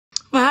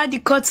the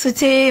court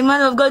today.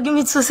 Man of God, give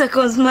me 2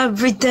 seconds. My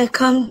breathing,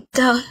 calm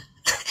down.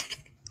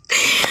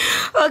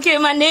 Okay,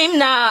 my name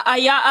now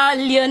Aya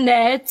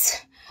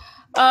Leonette.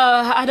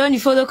 I don't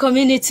follow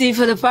community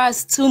for the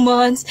past 2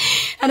 months,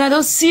 and I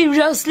don't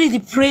seriously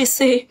pray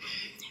say,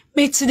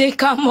 make today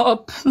come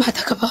up. I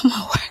talk about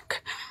my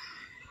work.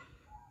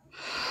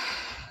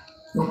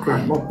 No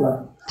cry, no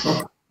cry,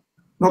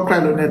 no cry,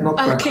 Leonette, no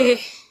cry. Okay.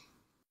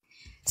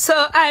 So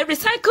I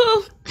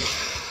recycle.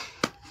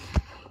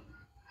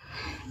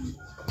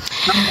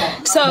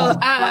 So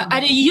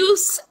I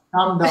use.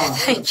 Calm down.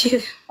 Thank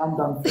you. Calm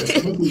down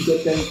first. Make you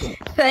get tension.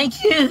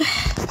 Thank you.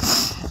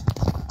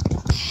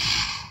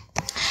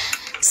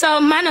 So,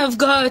 man of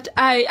God,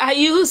 I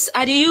use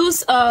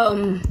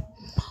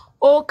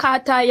old car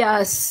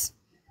tires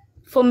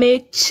for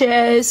make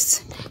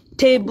chairs,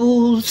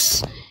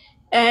 tables,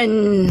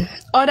 and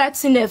all that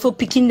thing there for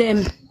picking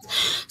them.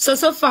 So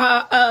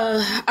far,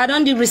 I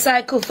don't do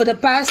recycle for the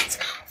past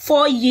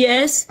 4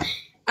 years,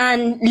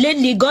 and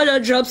lately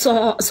God dropped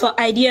some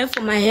idea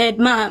for my head.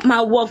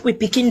 My work with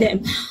picking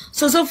them.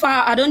 So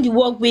far, I don't do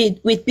work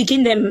with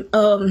picking them.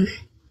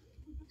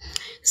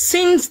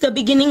 Since the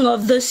beginning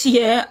of this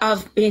year,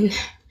 I've been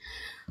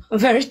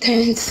very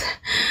tense.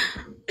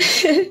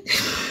 Very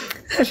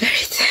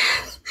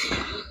tense.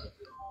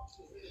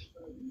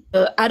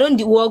 I don't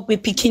do work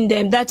with picking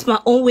them. That's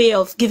my own way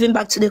of giving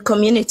back to the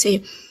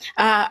community.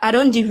 I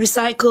don't do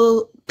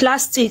recycle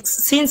plastics.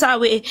 Since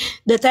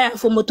the tire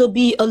for motor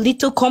be a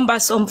little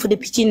cumbersome for the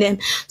picking them.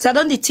 So I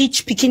don't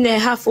teach picking them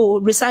how to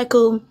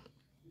recycle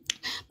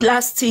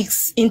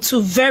plastics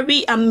into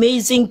very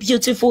amazing,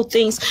 beautiful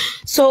things.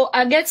 So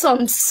I get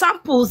some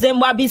samples, then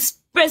will be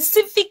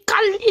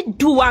specifically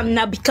do them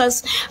now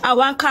because I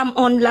want come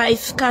on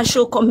live, can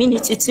show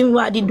community team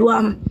what they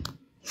do.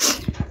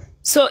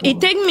 So it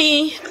take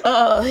me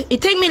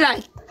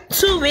like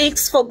 2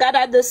 weeks for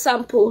gather the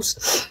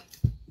samples.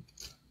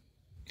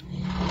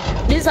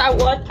 These are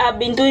what I've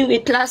been doing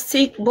with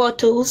plastic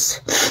bottles.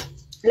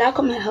 Like,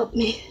 come and help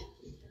me.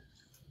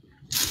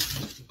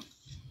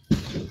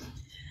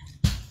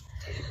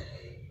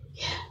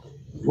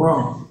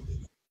 Wow.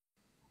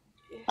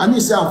 I need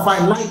to say I'm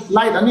fine.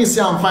 Light. I need to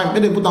say I'm fine.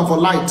 Maybe put on for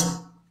light.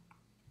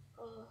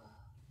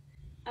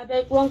 I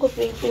beg one go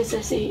bring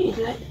princess.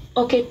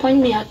 Okay,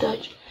 point me at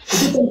touch.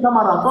 Turn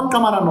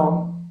camera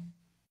no.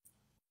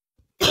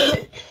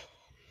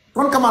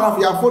 Turn camera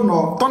for your phone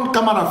no. Turn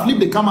camera, flip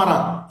the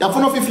camera. Your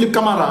phone if flip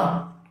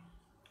camera.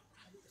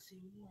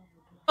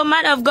 Oh,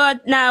 man of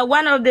God, now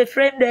one of the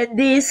friend that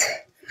this.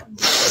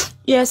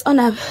 Yes, on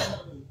a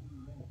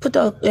put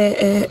up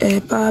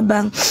a power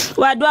bank.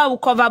 Well, I do I will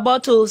cover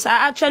bottles.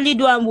 I actually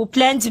do and will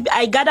plenty.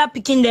 I gather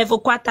picking there for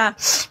quarter.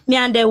 Me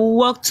and they will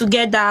work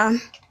together.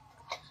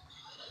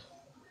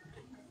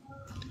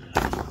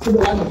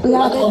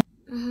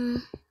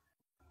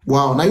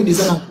 Wow, now you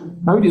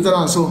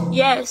design so.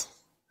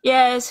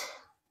 Yes.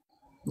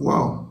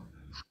 Wow.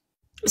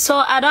 So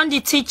I don't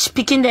teach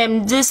picking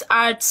them this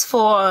arts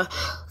for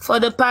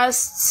the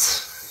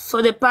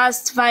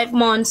past 5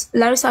 months.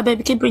 Larissa,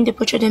 baby, can bring the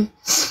picture them.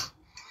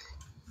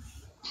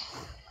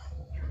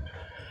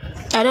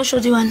 I don't show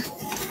the one.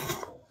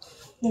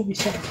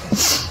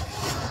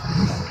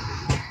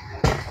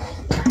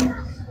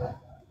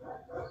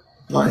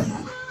 Right.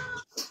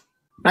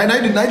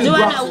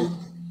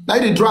 Now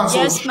you drum so.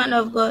 Yes, man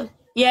of God.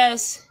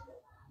 Yes.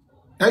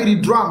 Now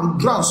you drum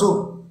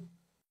so.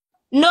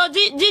 No,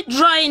 the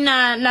drawing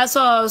na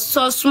so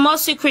small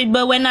secret,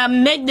 but when I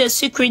make the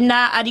secret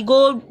now, I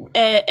go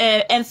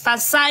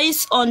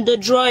emphasize on the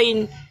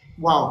drawing.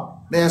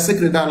 Wow, they are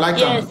secret. I like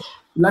yes. them.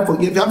 Like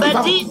forgive. But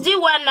the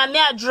one na me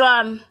a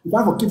drum. If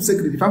I for keep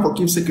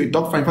secret,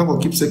 talk fine. If I for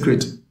keep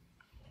secret. Secret.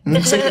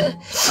 I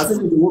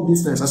secret the whole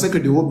business. I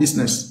secret the whole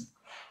business.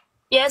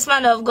 Yes,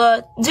 man of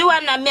God. The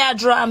one na me a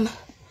drum.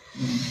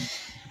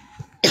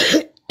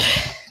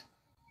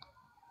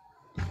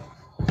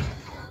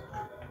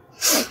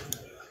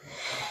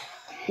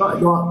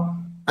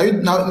 Are you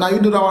now you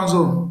do that one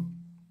so?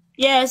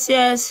 Yes.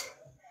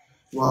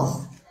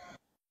 Wow.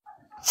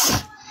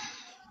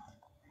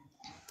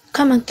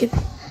 Come and keep.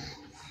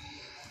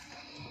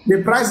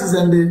 The prices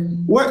and the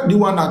what do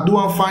you want to do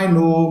and find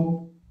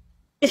no?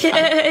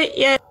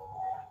 Yeah.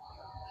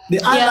 The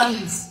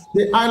eyelashes.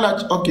 The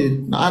eyelash, okay.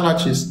 The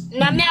eyelashes.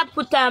 Na me I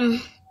put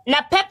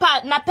na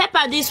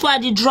pepper this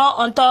one the draw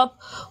on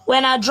top.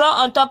 When I draw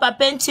on top I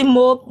paint him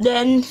up,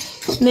 then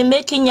me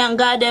making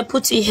younger they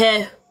put it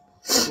here.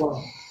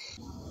 Wow.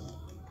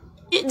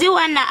 The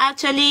one that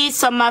actually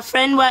some my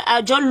friend where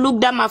I just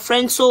looked at my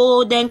friend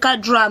so then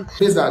can drum.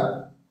 Who's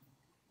that?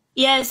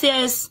 Yes.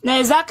 No,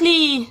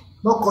 exactly.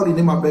 Not calling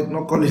him, I beg,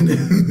 not calling him.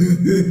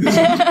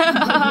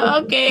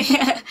 Okay.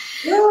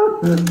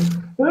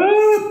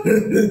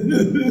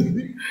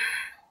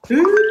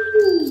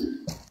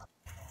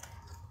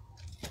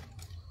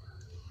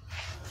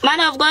 Man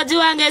of God, do you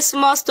want a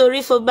small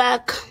story for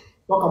back?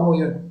 Talk about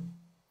here.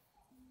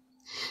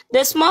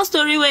 The small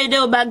story where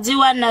they back the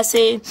one that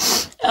say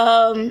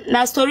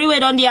na story wey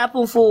don dey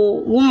happen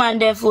for woman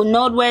there for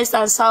northwest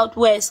and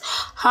southwest,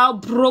 how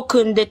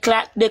broken the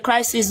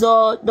crisis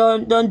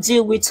don't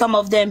deal with some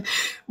of them.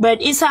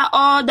 But inside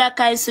all that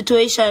kind of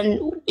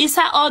situation,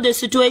 inside all the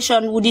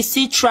situation, would you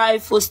see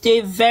thrive for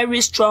stay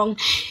very strong,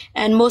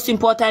 and most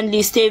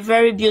importantly stay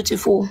very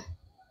beautiful.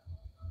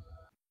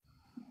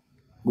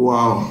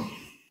 Wow.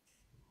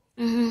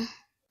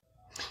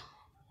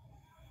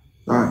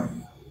 Right.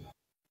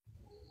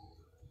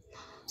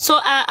 So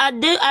I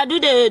do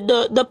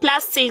the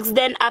plastics,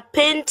 then I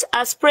paint,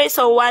 I spray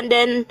someone,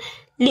 then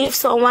leave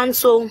someone.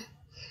 So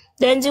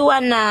then the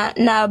one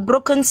na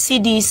broken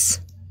CDs.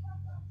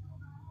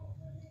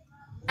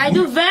 I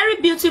do very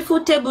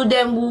beautiful table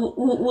them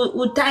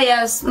with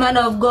tires, man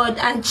of God,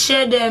 and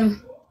chair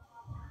them.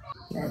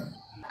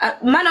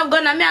 Man of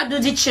God, I do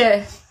the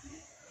chair.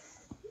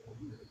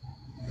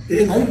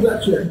 Hey, now you do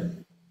that chair.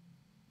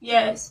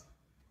 Yes.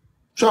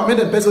 Sure, make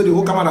the best of the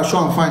whole camera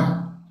show and fine.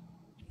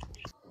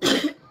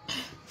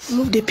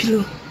 Move the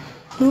pillow.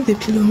 Move the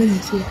pillow, let me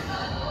see.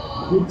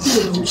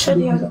 Show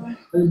the other one.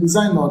 The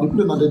design now, the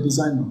pillow not the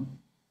design now.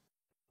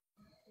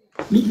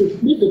 Leave the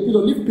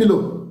pillow, leave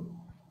pillow.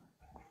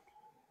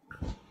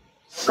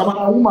 Come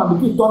on,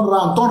 woman, the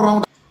pillow turn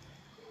round.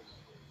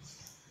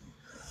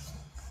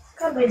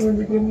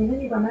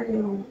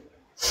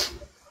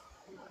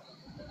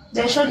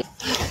 Then show the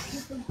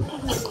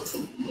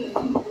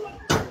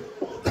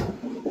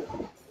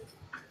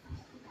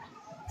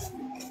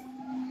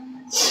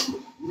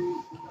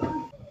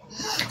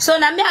so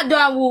now me I do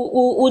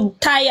would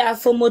tire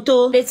for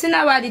moto. The thing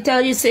I want to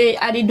tell you say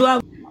I did do.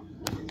 If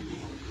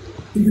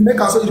you make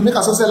us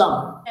sell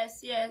am.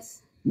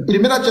 Yes. If you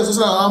make that chair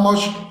sell am, how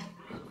much?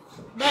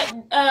 But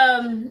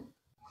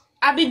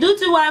I be do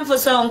to one for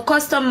some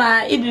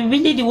customer. It be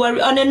really the worry.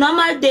 On a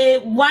normal day,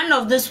 one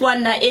of this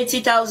one na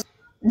 80,000.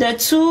 The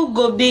two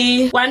go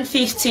be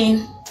 150.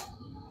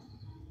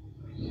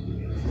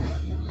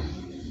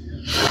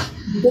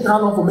 You take how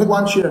long for make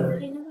one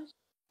chair?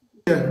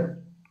 Yeah.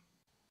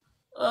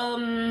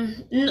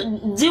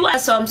 Do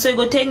some, so it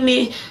go take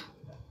me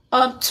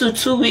up to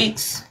 2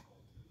 weeks.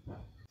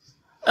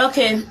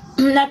 Okay,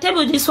 now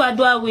table this one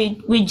do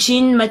with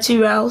jean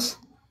materials.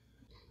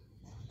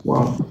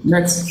 Wow.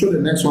 Next, show the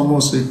next one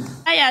more see.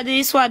 Yeah,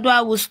 this one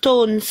do with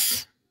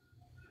stones.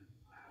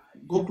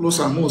 Go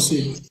closer, more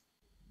see.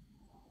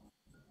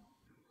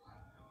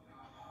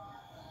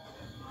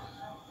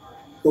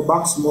 Go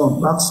back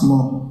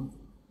small.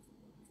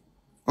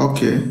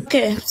 Okay.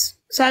 Okay,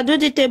 so I do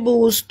the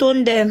table with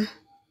stone them.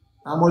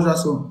 How much that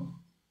so?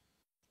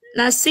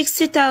 Now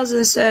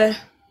 60,000, sir.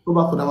 Go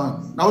back for that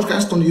one. Now which kind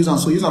of stone you use?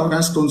 So use our kind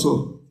of stone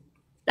so.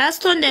 That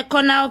stone they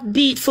corner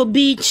beat for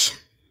beach.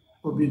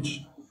 For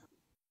beach.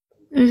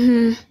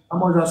 How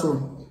much that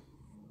so?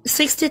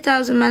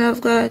 60,000, man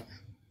of God.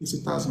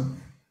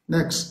 60,000.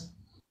 Next.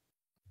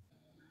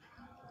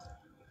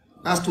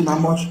 That's too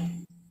much.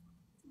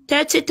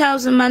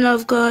 30,000, man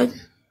of God.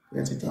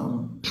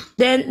 30,000.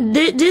 Then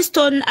this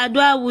stone I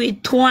do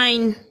with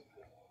twine.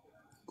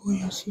 Go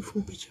and see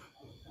full picture.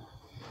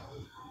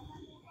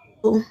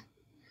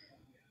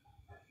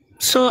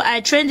 So I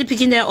train the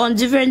picking there on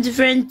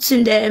different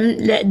in them,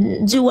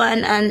 do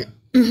one and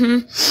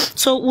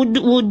so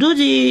we'll do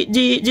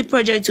the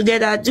project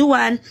together. Do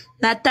one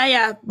not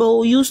tire, but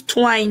we'll use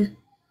twine.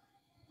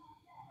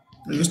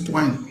 Use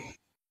twine.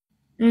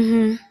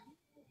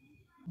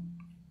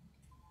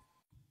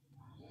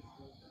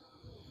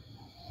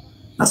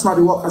 That's not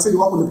the work. I said the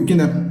work with the picking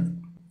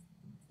them.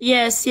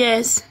 Yes.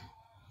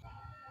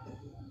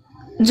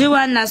 Do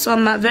one na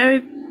some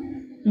very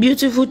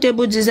beautiful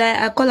table design.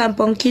 I call them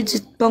punky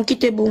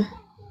table.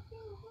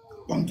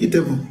 Punky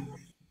table.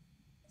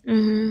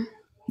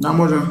 Now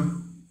much?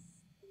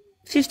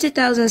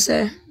 50,000,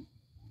 sir.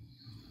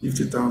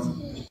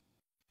 50,000.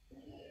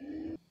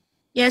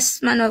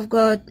 Yes, man of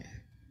God.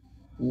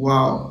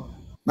 Wow.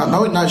 Now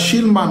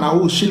Shilma now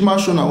who? Shilma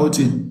show now what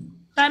thing?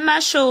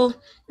 Shilma show.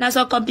 Now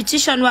some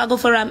competition where I go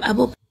for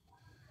abo.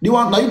 The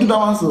one now you do that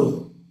one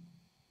so?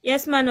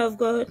 Yes, man of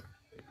God.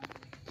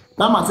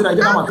 That material,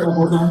 get that material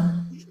for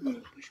that.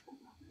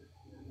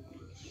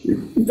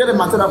 You get the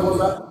material for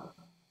that.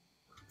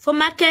 For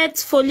market,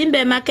 for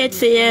Limbe market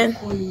fair.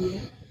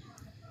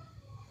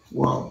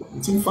 Wow,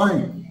 it's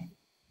fine.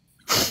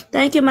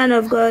 Thank you, man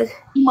of God.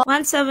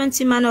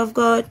 170, man of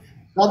God.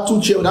 That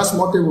 2 chair, that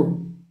small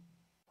table.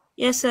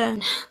 Yes, sir.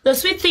 The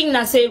sweet thing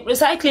that say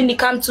recycling they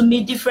come to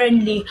me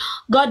differently.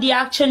 God they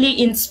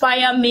actually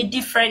inspire me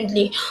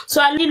differently.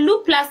 So I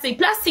look plastic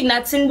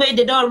that's in way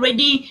they don't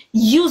already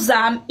use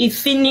them, it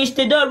finished,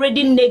 they don't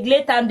already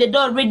neglect them, they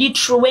don't already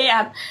throw away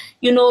them.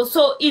 You know,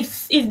 so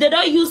if they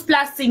don't use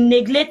plastic,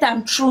 neglect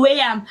them, throw away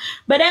them.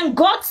 But then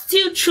God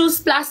still choose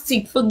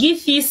plastic,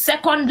 forgive his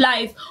second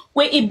life,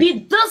 where it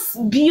be this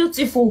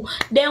beautiful,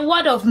 then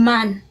what of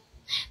man?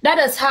 That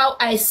is how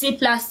I see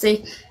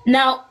plastic.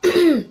 Now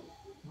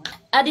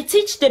I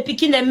teach the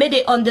picking and made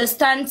it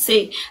understand,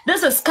 say,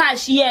 this is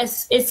cash,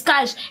 yes, it's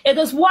cash. It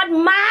is what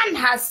man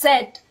has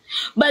said.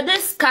 But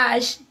this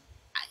cash,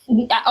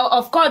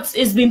 of course,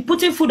 it's been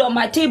putting food on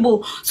my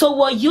table. So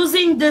we're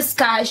using this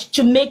cash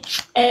to make,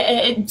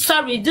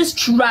 this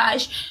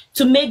trash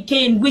to make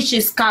gain, which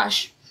is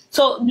cash.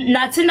 So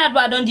nothing that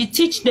I don't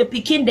teach the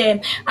picking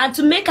them, and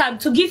to make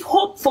to give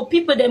hope for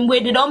people them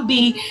where they don't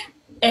be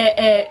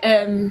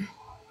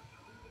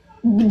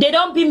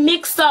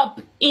mixed up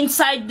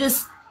inside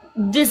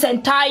this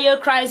entire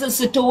crisis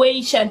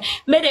situation.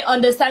 May they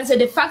understand, so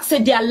the fact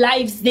that their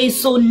lives they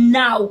so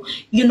now,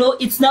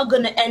 it's not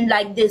gonna end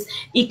like this.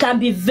 It can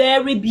be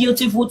very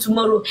beautiful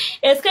tomorrow.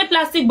 Escape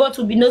plastic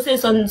bottle be no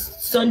sense on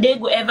Sunday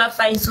go ever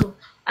find so,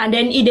 and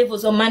then eat it for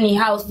some money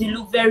house. They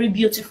look very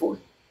beautiful.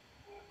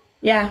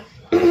 Yeah.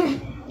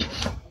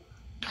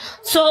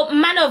 So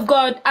man of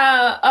God,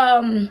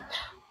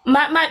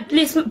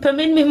 please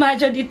permit me,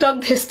 Major, to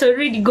talk the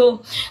story to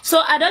go.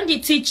 So I don't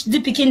teach the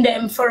picking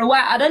them for a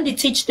while. I don't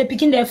teach the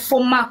picking them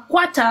for my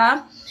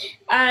quarter,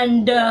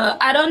 and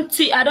I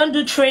don't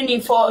do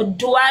training for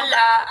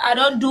Douala. I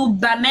don't do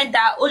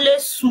Bamenda, only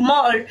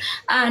small,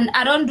 and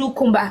I don't do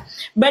Kumba.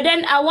 But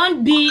then I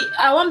won't be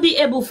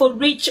able to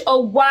reach a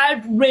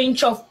wide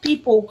range of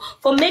people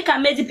for make a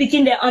medi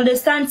picking them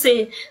understand.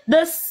 Say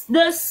this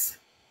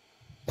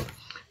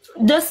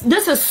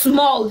is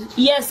small.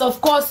 Yes,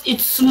 of course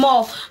it's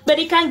small, but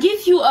it can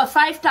give you a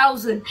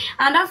 5,000,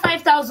 and that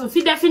 5,000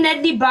 will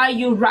definitely buy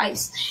you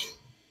rice.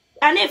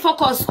 And they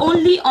focus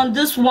only on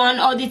this one,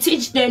 or they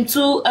teach them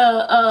to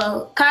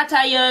car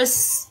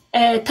tires,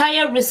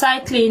 tire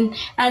recycling,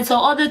 and so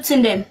other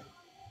thing them.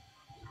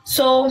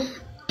 So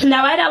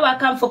now I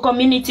welcome for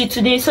community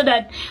today, so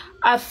that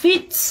I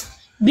fit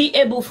be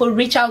able to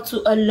reach out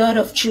to a lot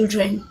of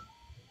children.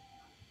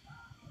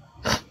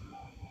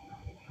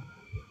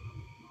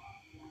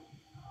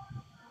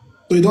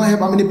 So you don't have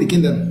how many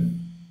picking them?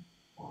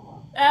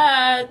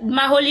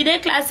 My holiday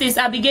classes,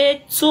 I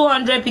began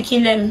 200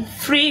 picking them,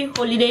 free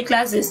holiday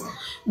classes.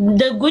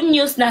 The good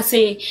news now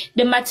say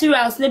the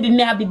materials maybe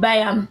me I be buy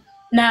them.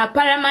 Now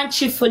Paramount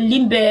Chief for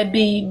Limbe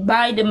be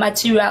buy the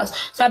materials.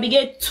 So I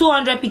began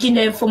 200 picking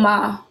them for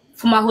my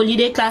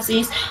holiday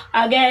classes.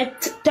 I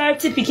get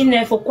 30 picking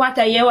them for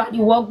quarter year I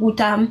work with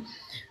them.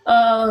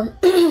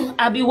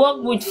 I be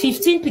work with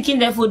 15 picking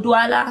them for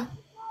Douala.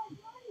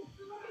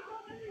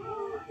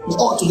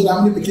 Oh, together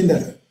how many picking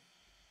them?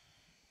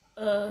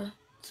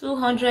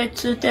 200,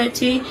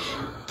 230,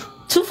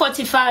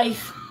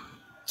 245.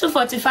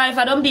 245.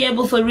 I don't be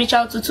able to reach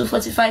out to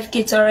 245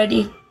 kids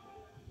already.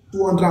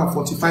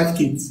 245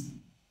 kids?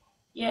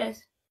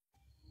 Yes.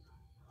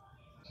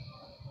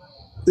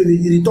 So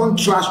you return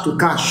trash to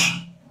cash?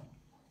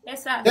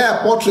 Yes, sir. They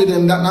are portrait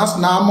them,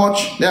 that's how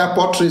much? They are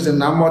portraits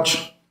and how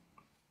much?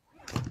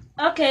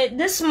 Okay,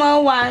 this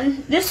small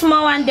one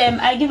them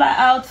I give her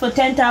out for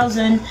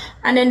 10,000,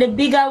 and then the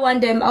bigger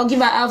one them I'll give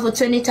her out for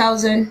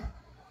 20,000.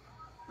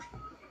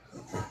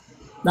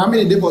 How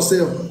many they for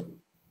sale?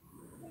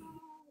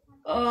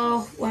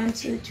 1,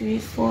 2, 3,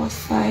 4,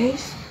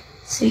 5,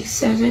 6,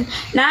 7.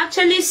 Now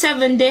actually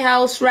 7 day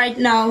house right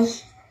now.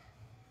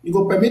 You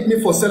go permit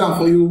me for selling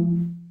for you?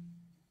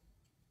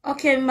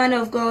 Okay, man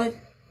of God.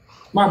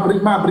 Ma bring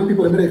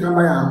people they can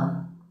buy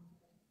them.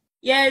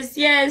 Yes.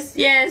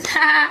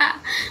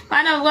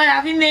 Man of God,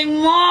 have you made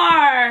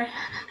more?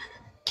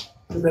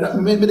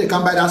 Maybe they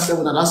can buy that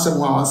 7 and that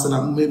 7 I want to sell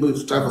them. Maybe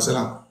to try for sell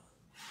them.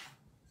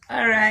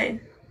 All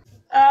right.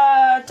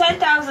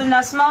 10,000,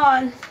 a small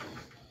one.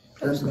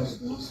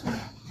 20,000.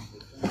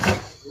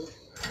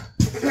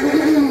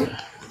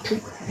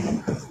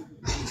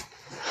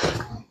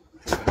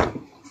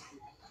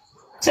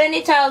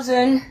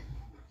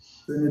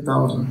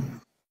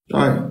 20,000. All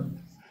right.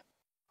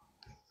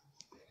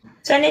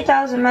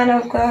 20,000, man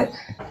of God.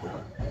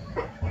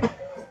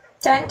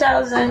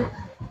 10,000.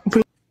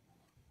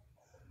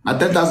 At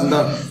 10,000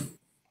 done.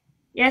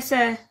 Yes,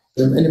 sir.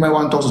 Anybody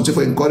 1,000 to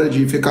encourage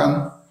you if you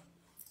can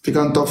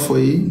talk for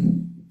you.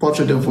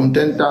 Portrait them from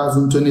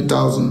 10,000,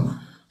 20,000.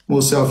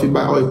 Most selfie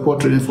buy all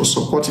portrait for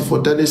support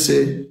for tell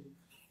say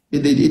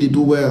it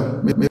do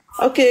well.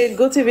 Okay,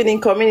 good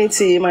evening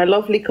community, my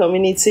lovely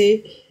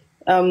community.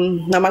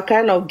 I'm a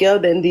kind of girl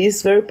than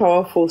this, very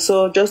powerful.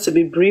 So just to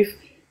be brief,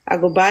 I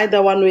go buy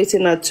that one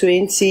waiting at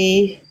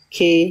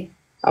 20K.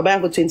 I'll buy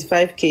it for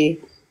 25K.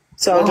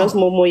 So I'll just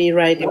momo it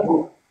right.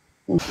 D1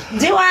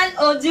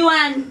 or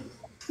D1?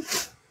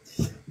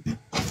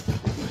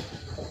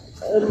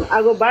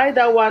 I go buy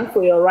that one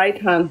for your right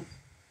hand.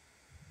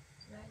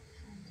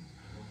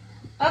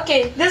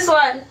 Okay, this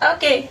one.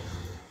 Okay.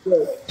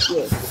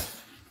 Yes.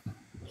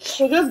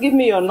 So just give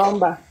me your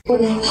number.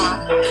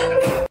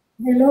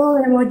 Hello,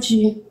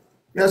 Emoji.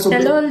 Yes, okay.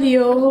 Hello,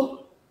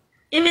 Leo.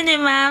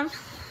 Evening, ma'am.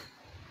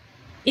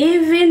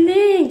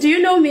 Evening. Do you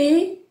know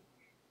me?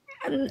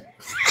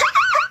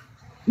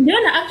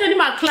 You're actually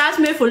my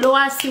classmate for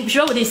lower silk.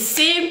 Sure, with the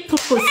same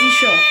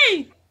position.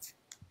 Hey!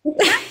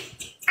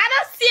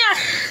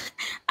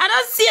 I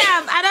don't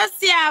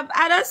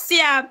see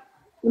him.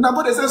 You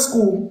know, they say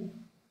school.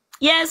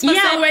 Yes, we're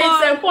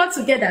in St. Paul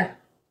together.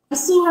 I'm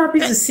so happy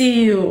to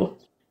see you.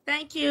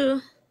 Thank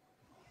you.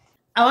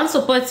 I want to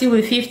support you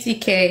with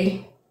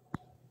 50K.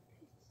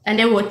 And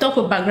then we'll talk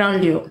with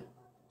background, Leo.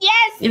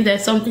 Yes. If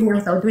there's something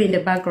else, I'll do in the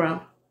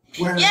background.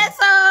 Where? Yes,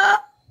 sir.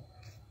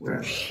 Where?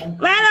 Man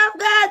of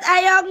God,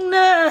 I don't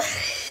know.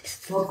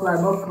 No cry,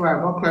 no cry,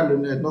 no cry,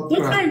 Lynette, no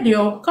Look cry. at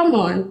Leo. Come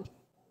on.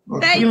 No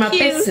Thank cry, You're my you.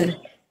 person.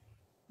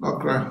 no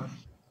cry.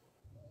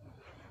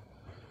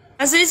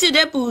 I see you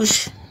the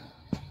push.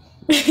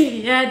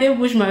 Yeah, they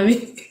push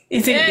mommy.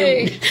 It's in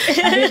Hey.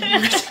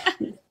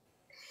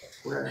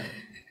 Where?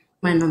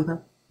 my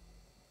number.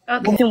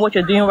 Okay. Seeing what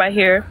you're doing right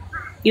here,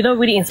 you don't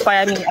really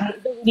inspire me.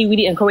 You don't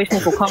really encourage me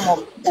to come up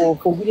for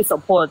really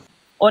support,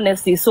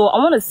 honestly. So I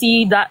want to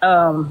see that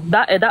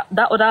that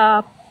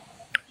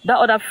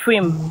other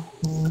frame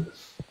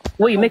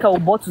where you make our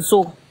bottle.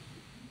 So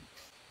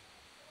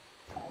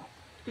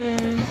I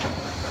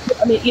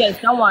mean, yes,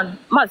 that one.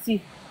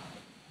 Mercy.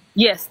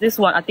 Yes, this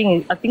one. I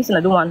think it's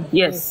another one.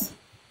 Yes.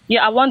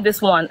 Yeah, I want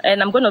this one,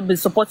 and I'm gonna be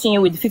supporting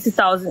you with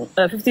 $50,000.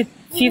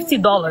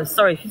 $50.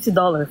 Sorry,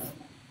 $50.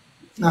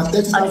 Now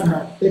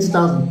 30,000.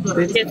 30,000.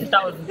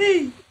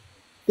 30,000.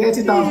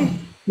 30,000.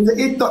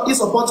 It's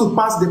supposed to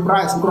pass the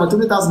price because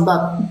 20,000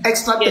 that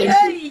extra 10. Yes.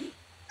 Hey.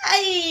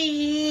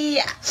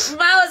 Hey.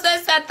 Mouse,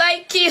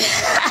 thank you.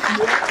 Thank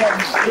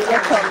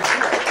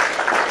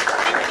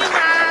you, ma.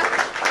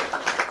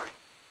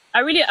 I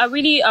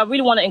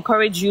really want to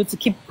encourage you to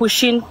keep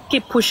pushing.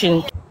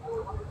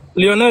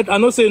 Leonette, I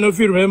know say you know if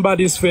you remember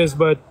this face,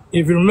 but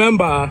if you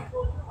remember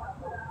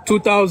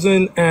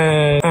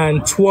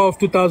 2012,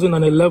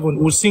 2011,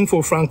 we sing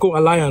for Franco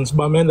Alliance,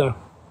 Bamenda.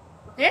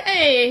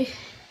 Hey.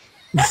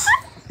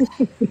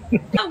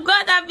 Oh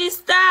God, I'm a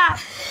star.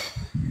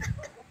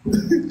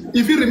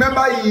 If you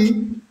remember he,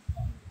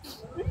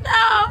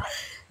 No.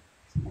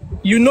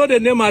 You know the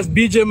name as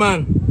BJ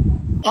Man.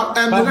 you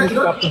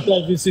know,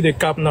 If you see the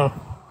cap now.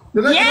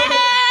 you know, Yes,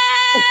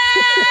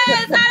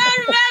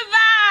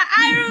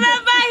 I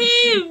remember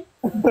him.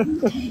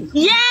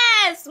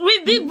 Yes,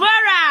 with Big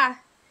Brother.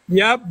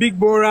 Yeah, Big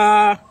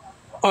Bora,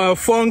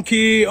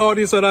 Funky, all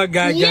these other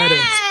guys.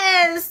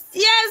 Yes,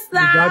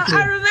 now Exactly.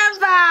 I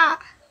remember.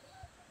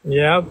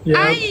 Yeah.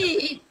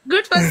 Aye,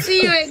 good to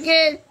see you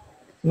again.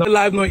 No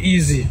life, no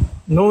easy.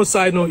 No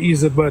side, no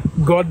easy, but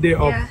God day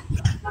up.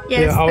 Yeah.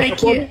 Yes,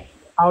 thank you.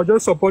 I'll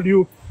just support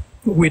you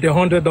with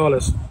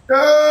 $100.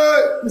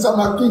 hey, Mr.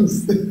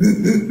 McKings.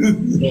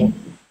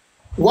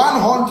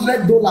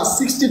 $100,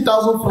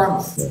 60,000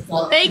 francs.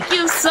 Thank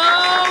you so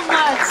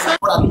much.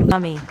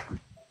 Mommy.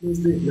 Please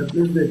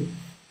do.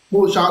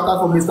 More shout out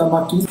for Mr.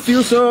 McKings.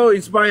 Feel so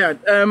inspired.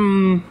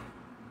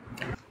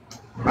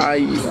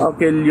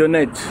 Okay,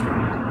 Leonette.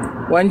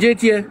 One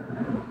jet here.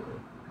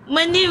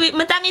 Mani with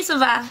Matani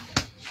Suva.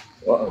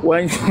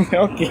 One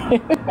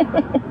okay.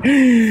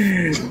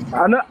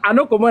 I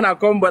know come when I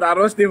come, but I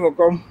don't stay for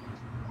come.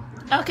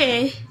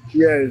 Okay.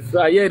 Yes,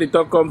 I hear the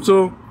talk come.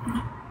 So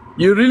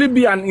you really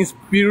be an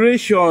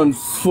inspiration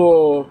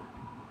for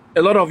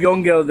a lot of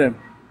young girls then.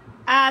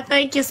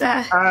 Thank you,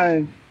 sir.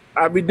 And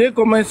I be there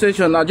comment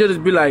section, I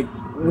just be like,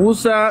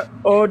 Wusa,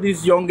 all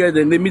these young girls,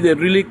 then they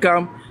really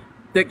come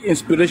take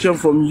inspiration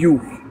from you.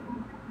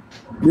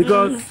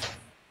 Because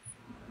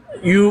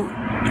you,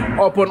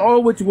 upon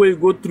all which way you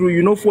go through,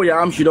 you know for your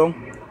arms, you don't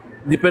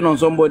depend on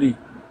somebody.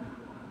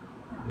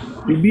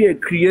 You get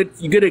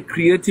a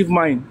creative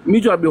mind.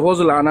 Me too, I be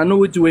hustler, and I know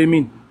which way I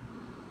mean.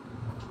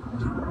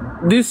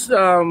 This,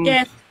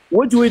 Yes.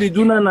 what way they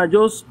do now, na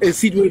just a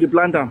seed way they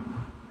plant them.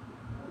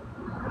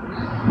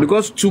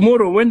 Because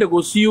tomorrow, when they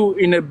go see you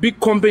in a big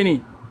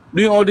company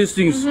doing all these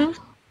things,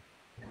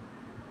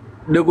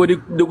 they go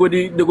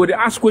to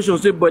ask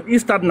questions. Say, but it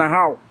start now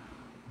how?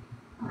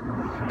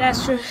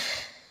 That's true.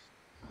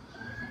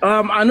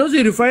 I know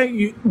they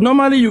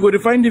normally you go to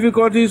find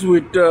difficulties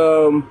with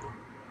your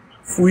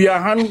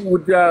hand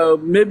with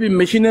maybe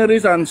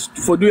machineries and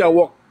for do your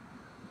work.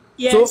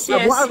 Yes, So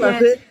what I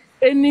say,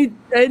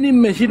 any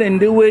machine and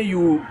the way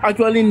you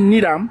actually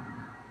need them.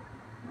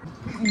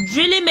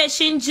 Drilling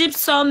machine,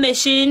 gypsum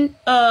machine,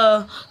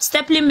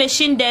 stapling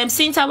machine them.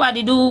 Since how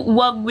they do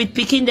work with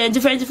picking them,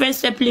 different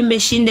stapling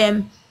machine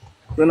them.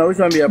 So now which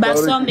one be a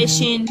Basson priority?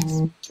 machine,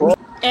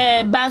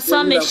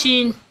 basson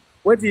machine,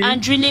 What is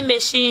and drilling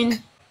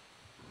machine.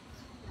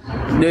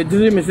 the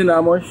drilling machine?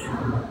 How much?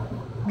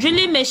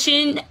 Drilling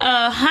machine,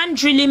 hand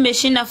drilling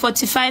machine at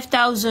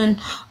 45,000.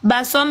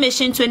 Basson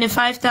machine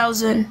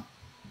 25,000.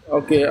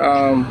 Okay,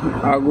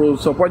 I will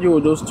support you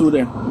with those two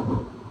then.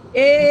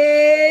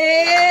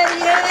 Hey!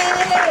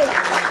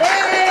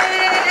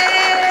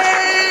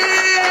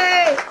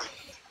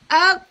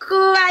 Aku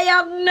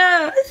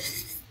ayamna.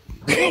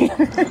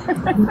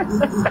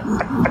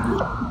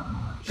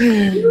 Aku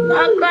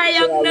I will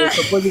ayamna.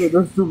 support you with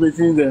those two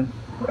machines then.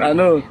 I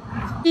know.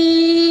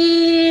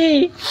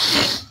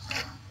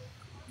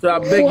 So I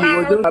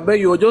beg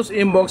you will just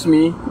inbox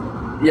me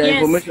your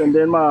Yes. information,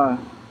 then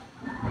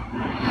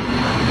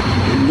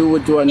do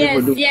what you want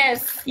to do.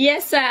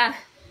 Yes, sir.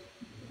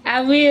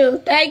 I will.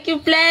 Thank you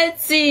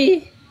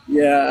plenty.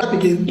 Yeah.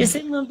 Begin. You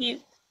see, movie.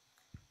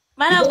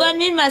 Man, I'm gonna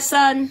need my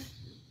son.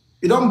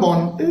 You don't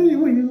born. Hey,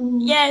 who are you?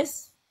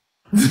 Yes.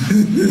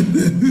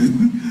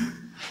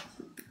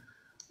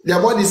 Their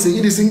body sing,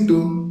 you sing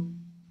too.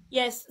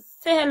 Yes.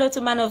 Say hello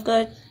to man of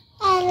God.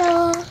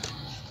 Hello.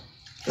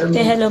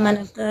 Say hello, man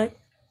of God.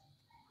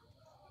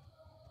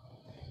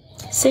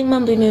 Sing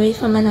Mambi Miri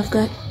for man of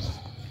God.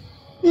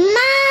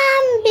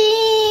 Mambi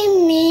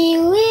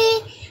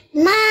miwi,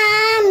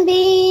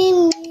 mambi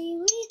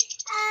miwi,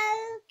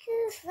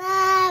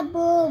 alkufa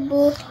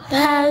bobo,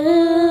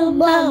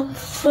 Baruba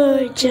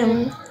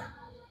Virgin.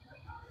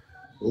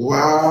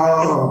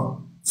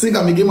 Wow. Sing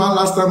a Mickey Man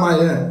last time I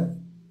hear.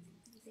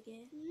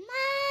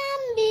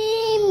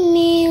 mambi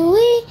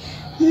miwi,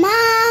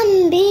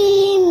 mambi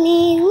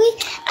miwi,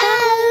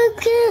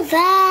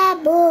 alkufa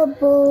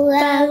bobo,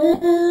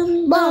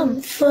 Baruba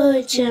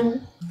Virgin.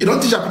 You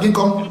don't teach a picking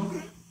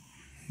come?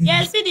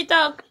 Yes, see the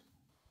talk.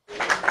 See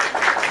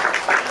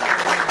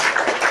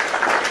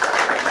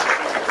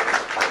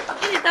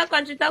the talk,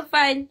 country talk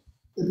fine.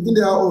 The picking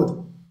they are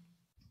old.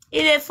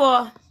 It is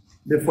 4.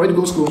 Before you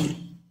go to school.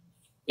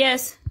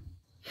 Yes.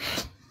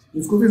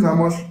 The school fees how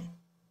much?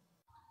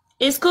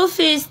 His school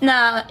fees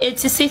now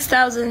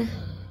 86,000.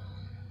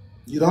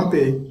 You don't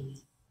pay.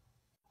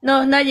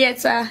 No, not yet,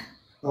 sir.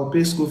 I'll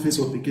pay school fees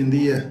for picking the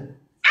year.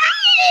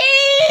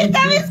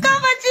 That is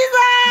cover Jesus.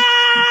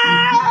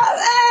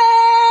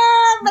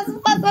 Masuk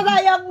pasal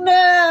ayam na.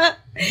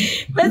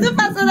 Masuk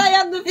pasal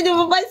ayam na video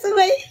mo ba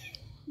sumay?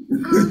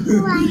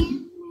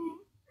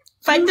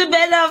 Fight to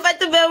bed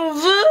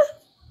vous.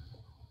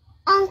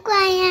 Uncle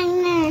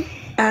Ayana.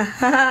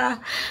 Aha.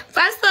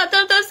 Pastor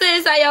Toto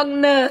says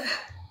ayam na.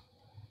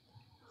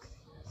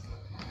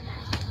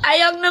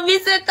 Ayam na, we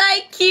say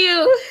thank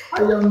you.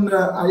 I am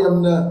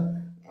the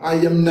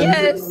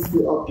Yes.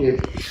 Okay.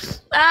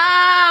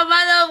 Ah,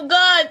 man of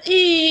God.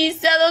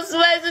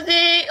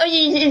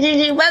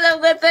 Man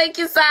of God, thank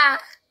you, sir.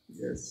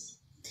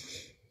 Yes.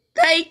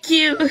 Thank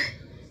you.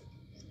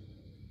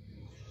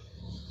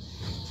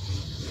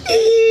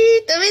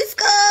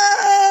 Tabisco,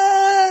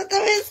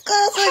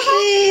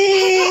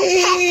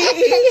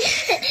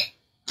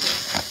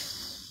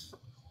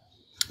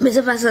 mais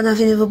ça passe dans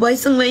fini vos boys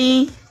sont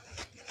moi.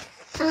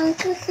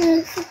 Uncle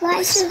Kufa.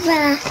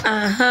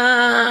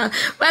 Aha.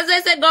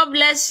 Pastor say God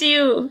bless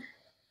you.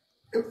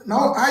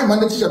 Now I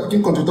manage to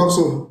picking country talk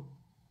so.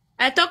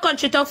 I talk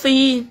country talk for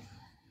you.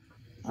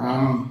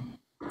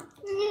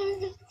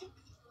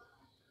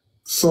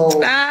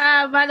 So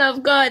Ah, man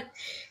of God.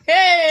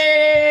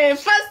 Hey,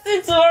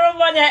 fasting tomorrow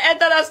morning. I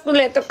enter the school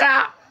to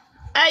car.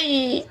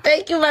 Aye,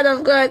 thank you, man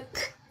of God.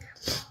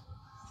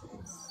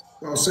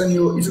 I'll send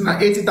you. It's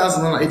not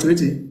 80,000 or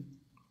 80.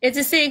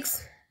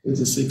 86.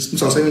 86.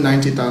 So I'll send you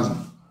 90,000.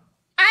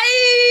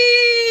 Aye,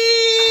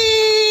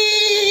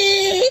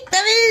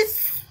 Tamis.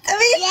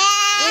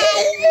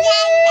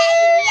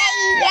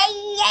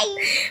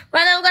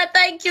 Man of God,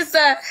 thank you,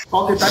 sir.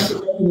 Okay, thank you.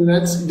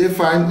 They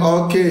fine.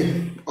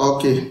 Okay.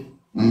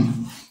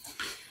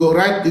 You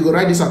go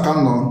write this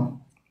account now.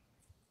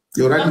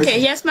 You write Okay,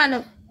 yes, man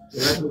of.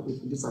 You write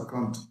this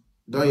account.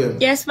 Don't you?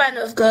 Yes, man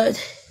of God.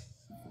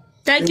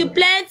 Thank you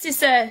plenty,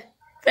 sir.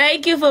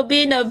 Thank you for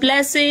being a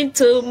blessing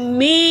to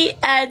me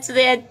and to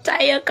the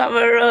entire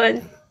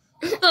Cameroon.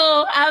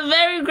 So I'm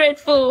very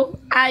grateful.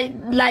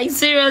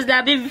 Seriously,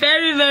 I've been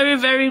very, very,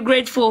 very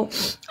grateful.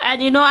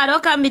 And I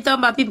don't come meet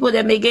on my people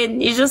them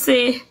again. You just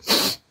say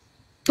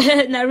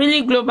in a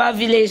really global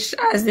village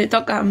as they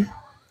talk.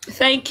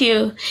 Thank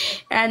you.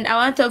 And I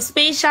want to talk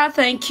special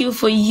thank you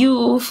for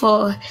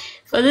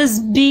this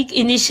big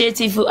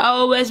initiative. I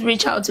always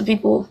reach out to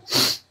people.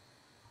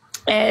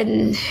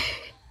 And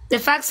the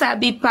facts I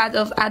be part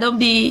of, I don't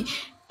be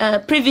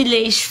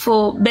privileged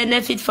for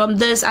benefit from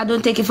this. I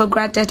don't take it for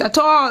granted at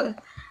all.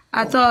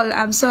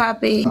 I'm so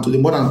happy. To the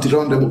more than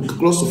 300,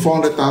 close to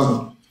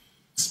 400,000.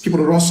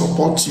 People don't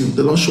support you.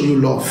 They don't show you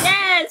love.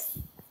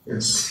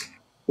 Yes.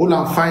 All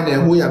I'm fine there.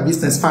 Who your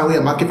business fine? Who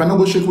your market? If I don't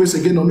go shake waste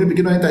again, or maybe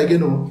get enter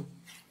again, or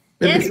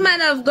yes,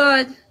 man of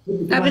God.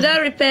 I will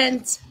not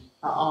repent.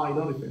 You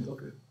don't repent.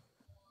 Okay.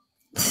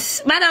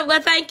 Man of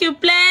God, thank you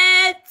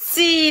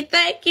plenty.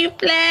 Thank you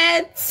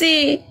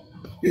plenty.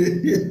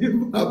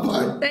 Bye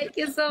bye. Thank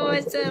you so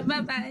much, sir.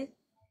 Bye bye.